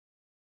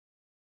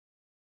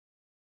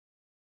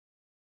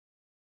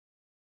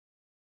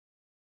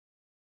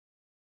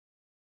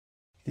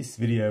This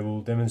video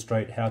will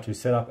demonstrate how to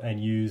set up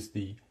and use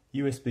the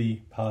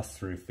USB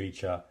pass-through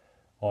feature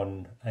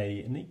on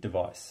a Neat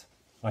device.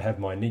 I have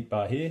my Neat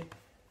bar here,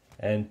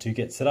 and to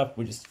get set up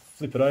we just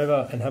flip it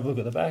over and have a look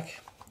at the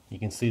back. You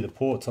can see the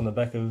ports on the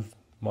back of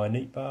my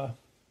Neat bar.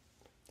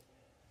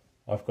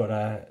 I've got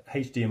a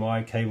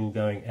HDMI cable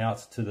going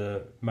out to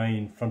the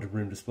main front of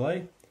room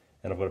display,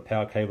 and I've got a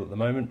power cable at the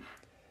moment.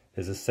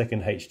 There's a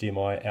second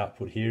HDMI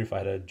output here if I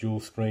had a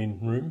dual screen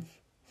room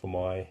for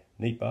my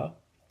Neat bar.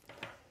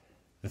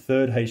 The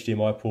third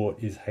HDMI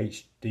port is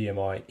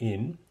HDMI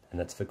in, and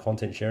that's for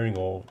content sharing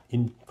or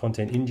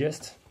content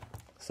ingest.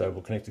 So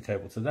we'll connect the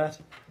cable to that.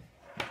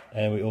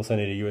 And we also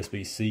need a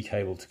USB-C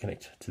cable to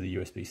connect to the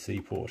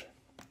USB-C port.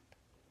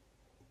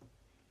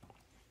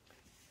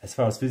 As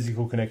far as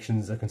physical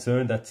connections are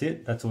concerned, that's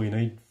it. That's all you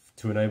need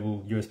to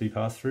enable USB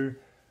pass-through.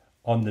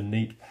 On the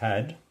Neat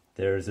pad,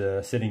 there is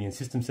a setting in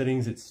System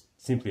Settings. It's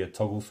simply a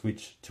toggle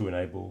switch to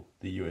enable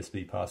the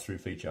USB pass-through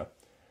feature.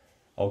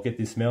 I'll get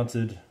this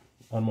mounted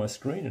on my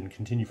screen and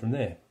continue from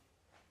there.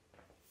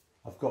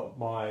 I've got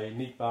my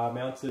Neat bar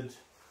mounted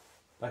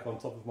back on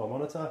top of my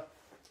monitor.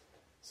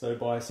 So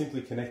by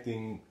simply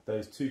connecting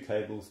those two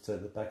cables to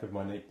the back of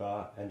my Neat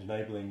bar and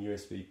enabling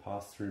USB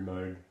pass-through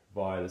mode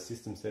via the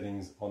system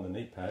settings on the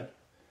Neat pad,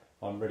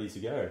 I'm ready to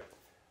go.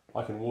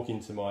 I can walk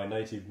into my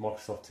native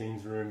Microsoft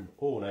Teams room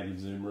or native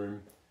Zoom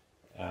room,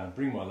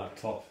 bring my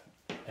laptop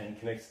and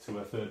connect to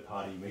a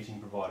third-party meeting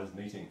provider's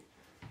meeting.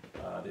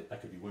 That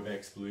could be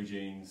WebEx,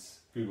 BlueJeans,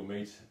 Google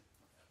Meet,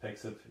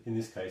 Pexip. In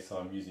this case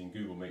I'm using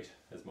Google Meet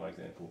as my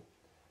example.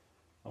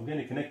 I'm going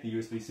to connect the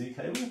USB-C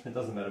cable. It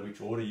doesn't matter which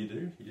order you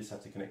do, you just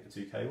have to connect the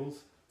two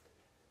cables.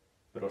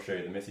 But I'll show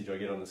you the message I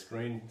get on the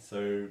screen.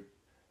 So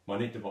my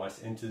Neat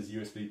device enters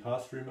USB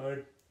pass-through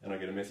mode and I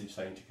get a message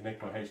saying to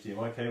connect my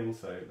HDMI cable,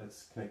 so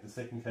let's connect the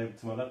second cable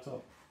to my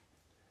laptop.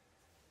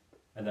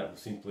 And that will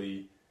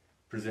simply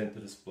present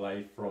the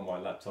display from my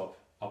laptop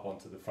up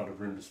onto the front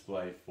of room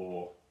display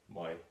for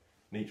my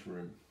Neat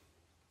room.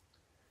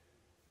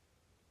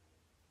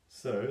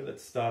 So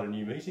let's start a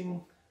new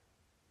meeting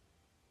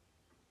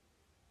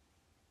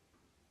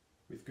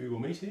with Google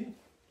Meet here.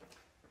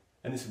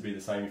 And this would be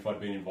the same if I'd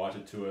been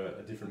invited to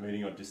a different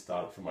meeting. I'd just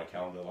start it from my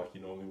calendar like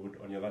you normally would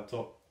on your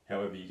laptop.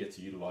 However, you get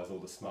to utilise all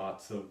the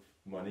smarts of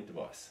my Neat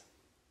device.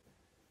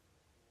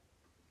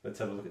 Let's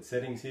have a look at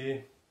settings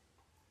here.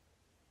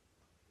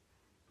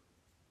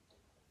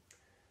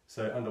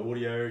 So under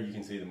audio you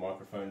can see the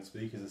microphone and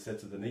speakers are set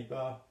to the Neat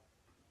bar,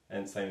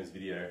 and same as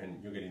video,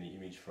 and you're getting the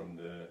image from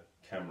the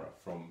camera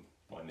from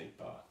my Neat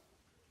bar.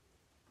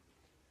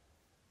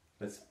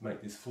 Let's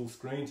make this full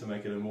screen to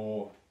make it a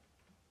more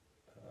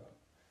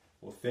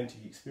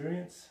authentic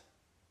experience.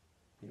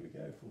 Here we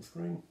go, full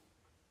screen.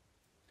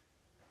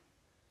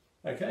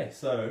 Okay,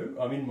 so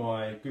I'm in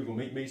my Google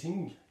Meet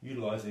meeting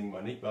utilising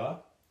my Neat bar.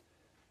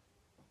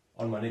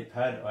 On my Neat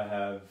pad I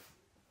have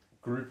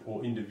group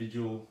or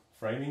individual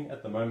framing.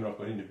 At the moment I've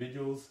got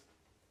individuals.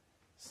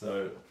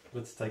 So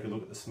let's take a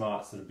look at the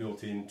smarts that are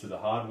built into the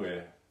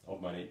hardware of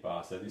my Neat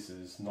bar. So this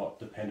is not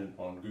dependent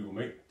on Google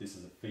Meet. This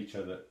is a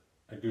feature that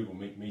a Google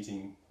Meet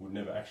meeting would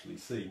never actually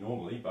see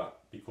normally, but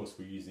because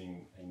we're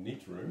using a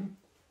Neat room,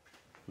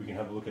 we can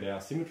have a look at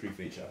our symmetry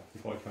feature.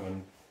 If I come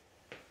and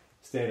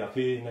stand up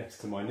here next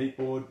to my Neat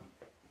board,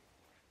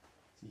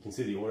 you can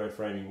see the auto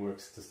framing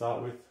works to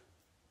start with,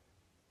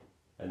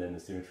 and then the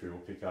symmetry will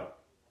pick up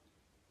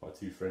my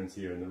two friends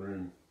here in the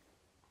room.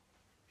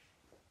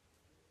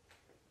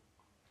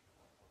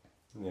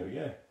 And there we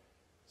go.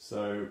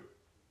 So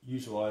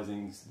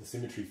utilising the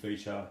symmetry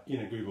feature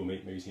in a Google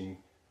Meet meeting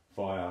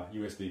via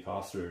USB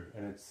pass-through,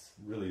 and it's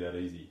really that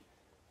easy.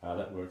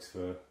 That works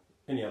for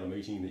any other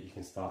meeting that you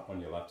can start on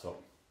your laptop.